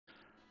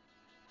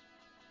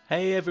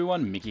Hey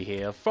everyone, Mickey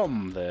here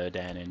from the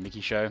Dan and Mickey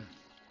Show.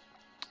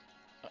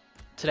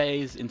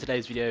 In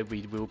today's video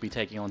we will be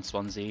taking on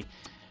Swansea,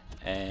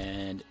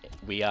 and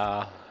we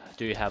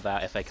do have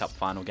our FA Cup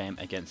final game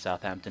against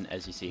Southampton,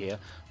 as you see here.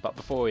 But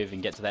before we even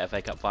get to that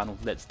FA Cup final,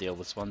 let's deal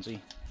with Swansea.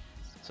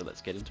 So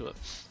let's get into it.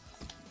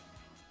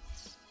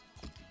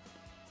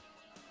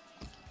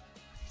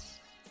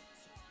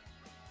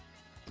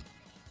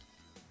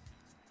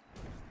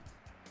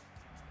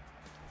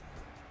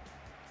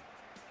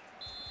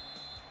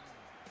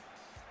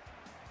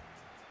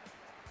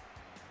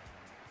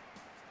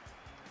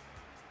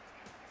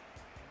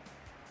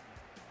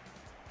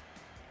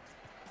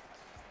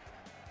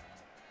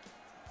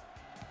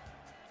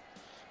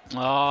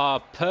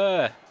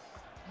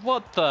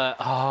 What the?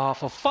 Oh,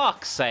 for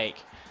fuck's sake.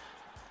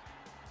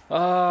 Why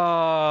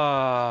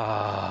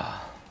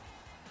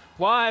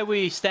are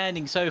we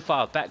standing so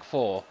far back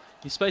four?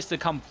 You're supposed to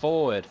come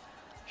forward.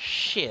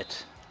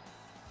 Shit.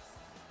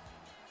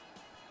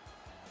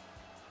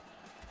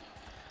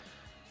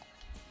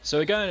 So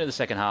we're going into the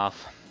second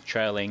half,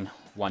 trailing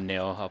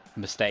 1-0. A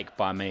mistake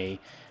by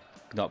me,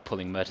 not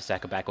pulling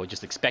Mertesacker back or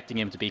just expecting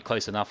him to be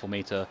close enough for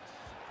me to...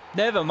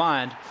 Never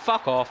mind.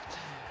 Fuck off.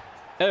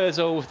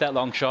 Ozil with that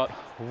long shot.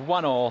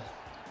 1-1.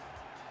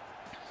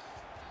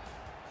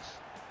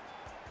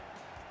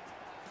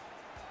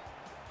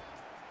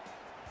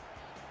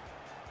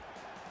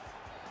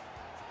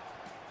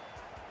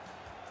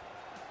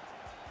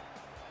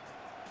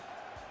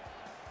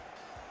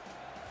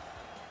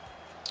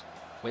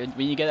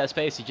 When you get that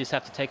space, you just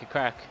have to take a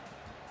crack.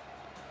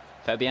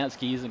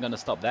 Fabianski isn't going to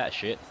stop that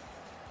shit.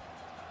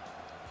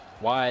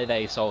 Why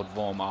they sold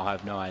Vorm, I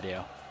have no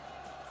idea.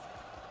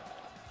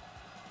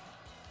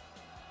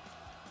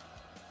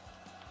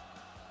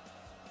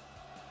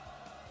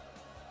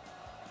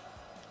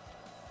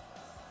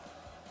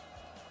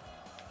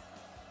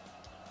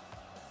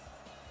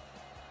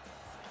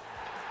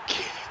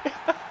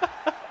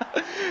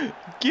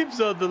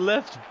 Gibbs on the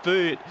left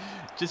boot,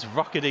 just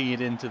rocketing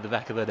it into the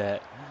back of the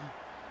net.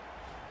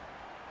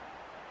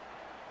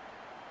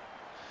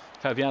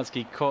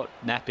 Fabianski caught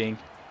napping.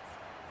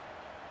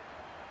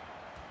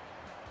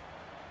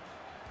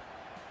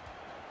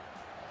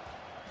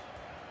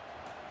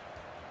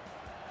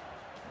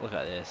 Look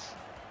at this.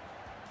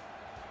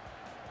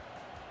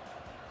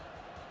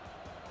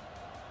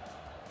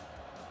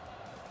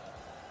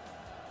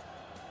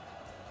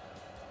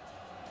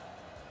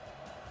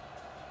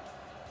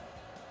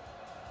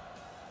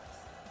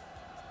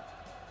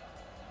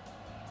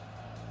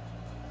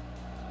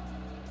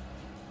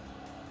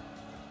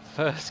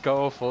 First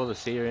goal for the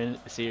season,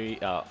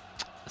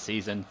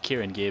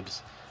 Kieran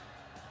Gibbs.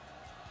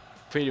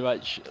 Pretty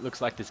much looks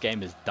like this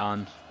game is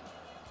done.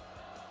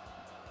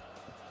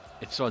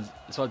 If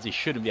Swansea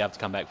shouldn't be able to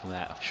come back from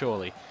that,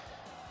 surely.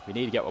 We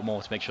need to get one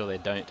more to make sure they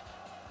don't.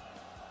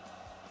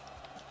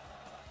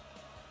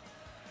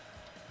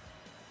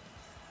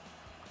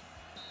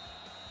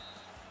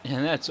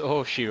 And that's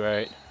all she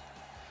wrote.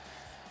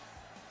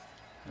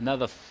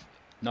 Another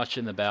notch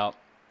in the belt.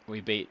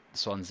 We beat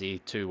Swansea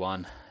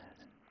 2-1.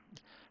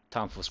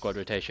 Time for squad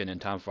rotation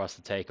and time for us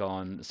to take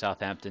on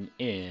Southampton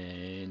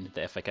in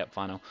the FA Cup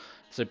final.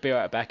 So be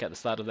right back at the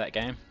start of that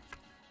game.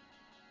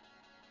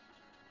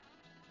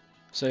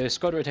 So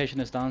squad rotation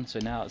is done, so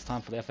now it's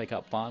time for the FA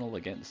Cup final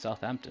against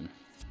Southampton.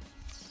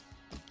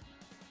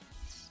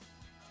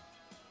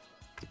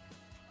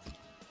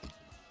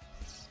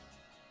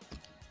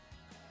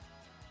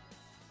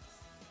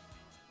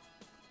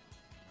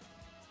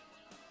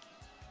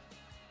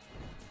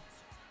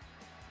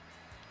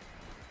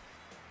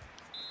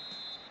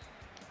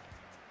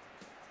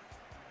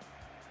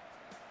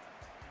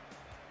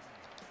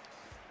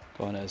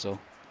 Go on, Ozil.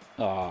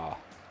 Ah.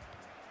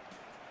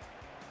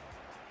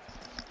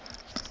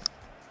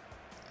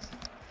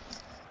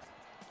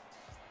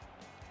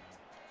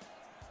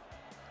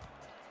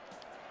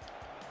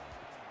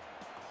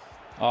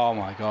 Oh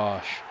my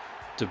gosh.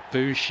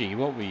 Debussy,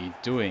 what were you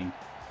doing?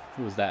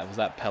 Who was that? Was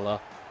that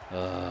Pella?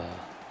 No,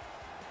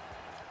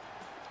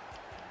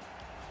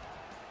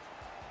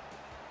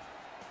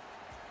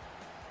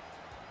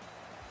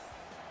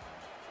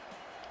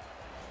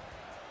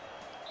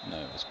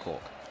 it was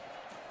Cork.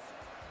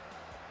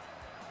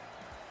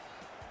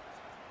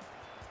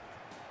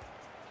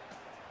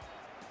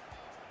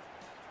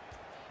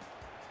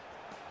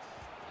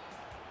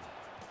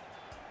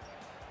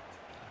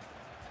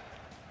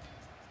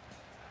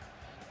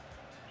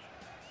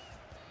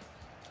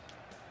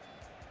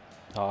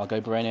 Oh,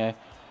 go Barreño.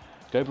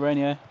 Go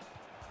Barreño.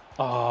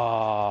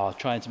 Oh,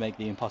 trying to make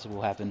the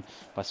impossible happen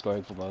by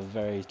scoring from a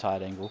very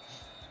tight angle.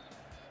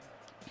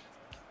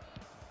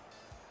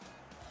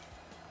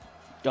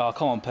 Oh,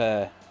 come on,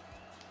 Per.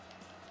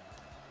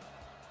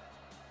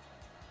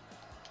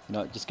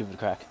 No, just give it a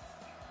crack.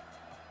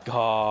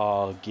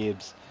 Oh,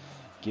 Gibbs.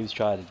 Gibbs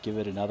tried to give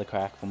it another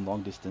crack from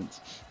long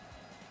distance.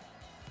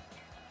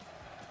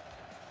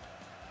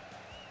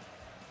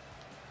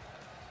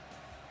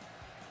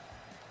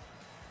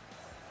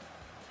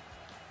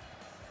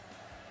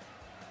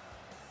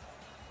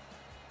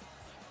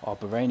 Oh,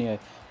 Barreño,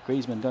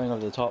 Griezmann going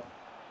over the top.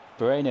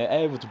 Barreño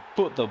able to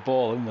put the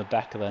ball in the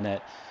back of the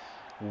net.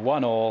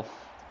 1-1.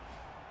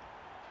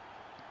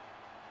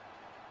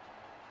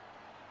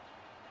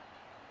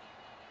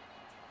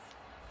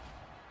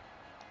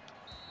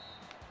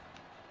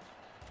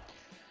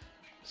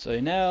 So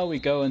now we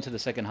go into the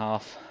second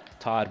half,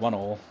 tied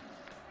 1-1.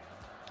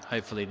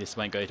 Hopefully this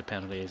won't go to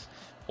penalties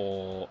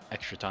or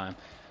extra time.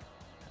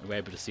 We're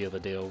able to seal the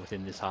deal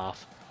within this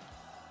half.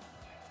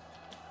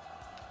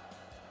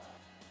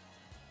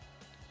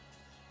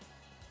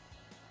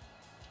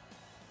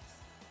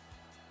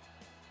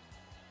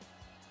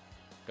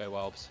 Go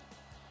Wolves.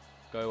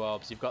 Go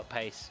Wolves. You've got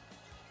pace.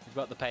 You've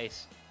got the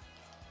pace.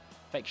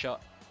 Fake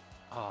shot.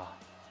 Ah.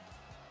 Oh.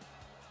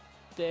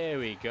 There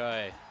we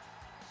go.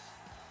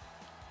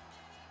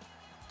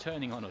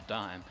 Turning on a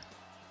dime.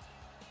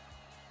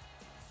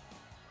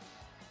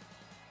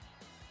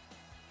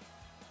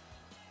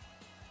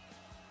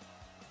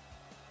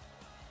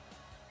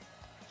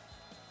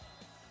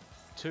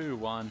 Two,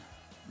 1.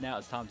 Now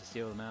it's time to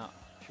seal them out.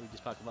 Should we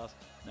just park the bus?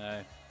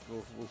 No.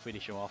 We'll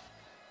finish them off.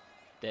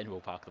 Then we'll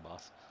park the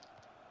bus.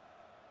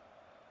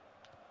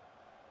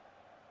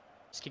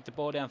 Just kick the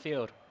ball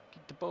downfield.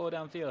 Kick the ball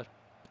downfield.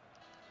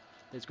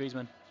 There's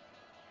Griezmann.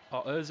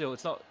 Oh, Ozil.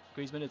 It's not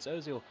Griezmann, it's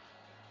Ozil.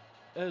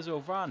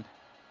 Ozil, run.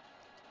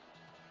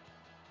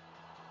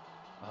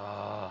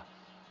 Ah.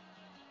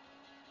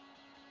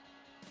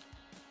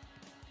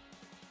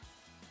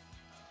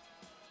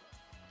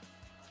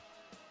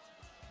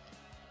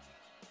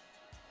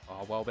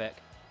 Oh, Welbeck.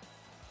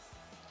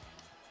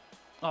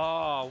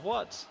 Oh,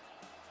 what?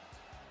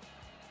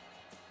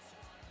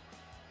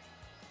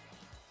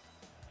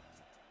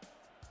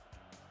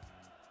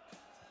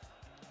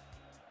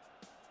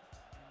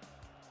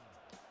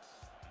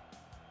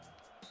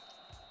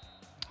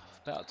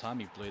 About time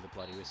he blew the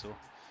bloody whistle.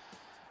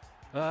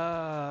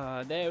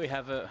 There we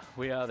have it.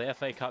 We are the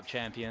FA Cup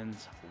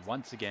champions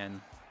once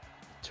again.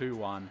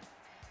 2-1.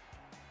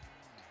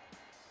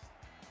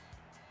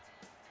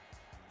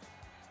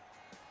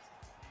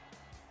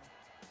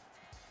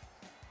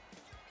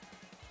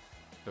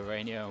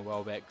 Barreño and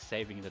Welbeck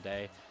saving the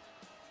day.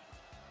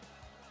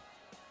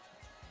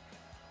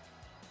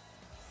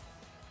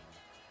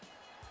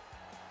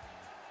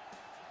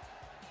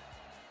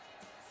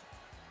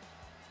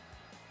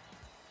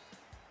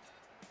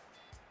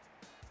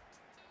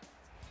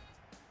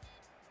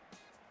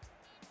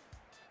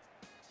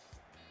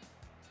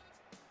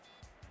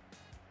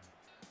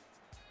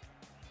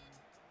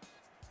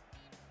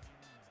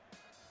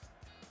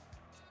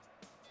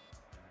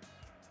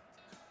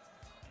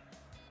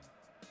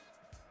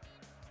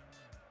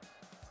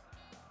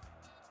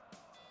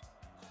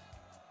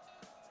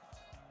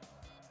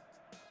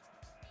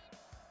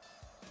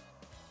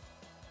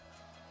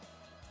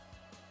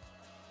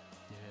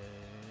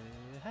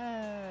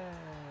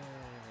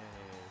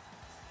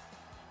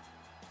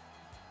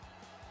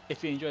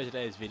 If you enjoyed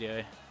today's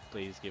video,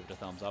 please give it a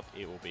thumbs up.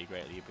 It will be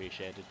greatly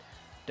appreciated.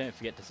 Don't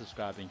forget to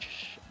subscribe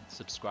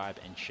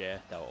and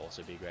share. That will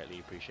also be greatly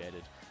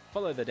appreciated.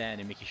 Follow the Dan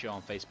and Mickey Show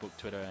on Facebook,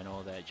 Twitter, and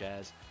all that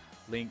jazz.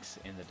 Links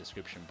in the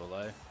description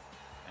below.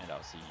 And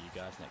I'll see you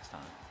guys next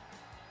time.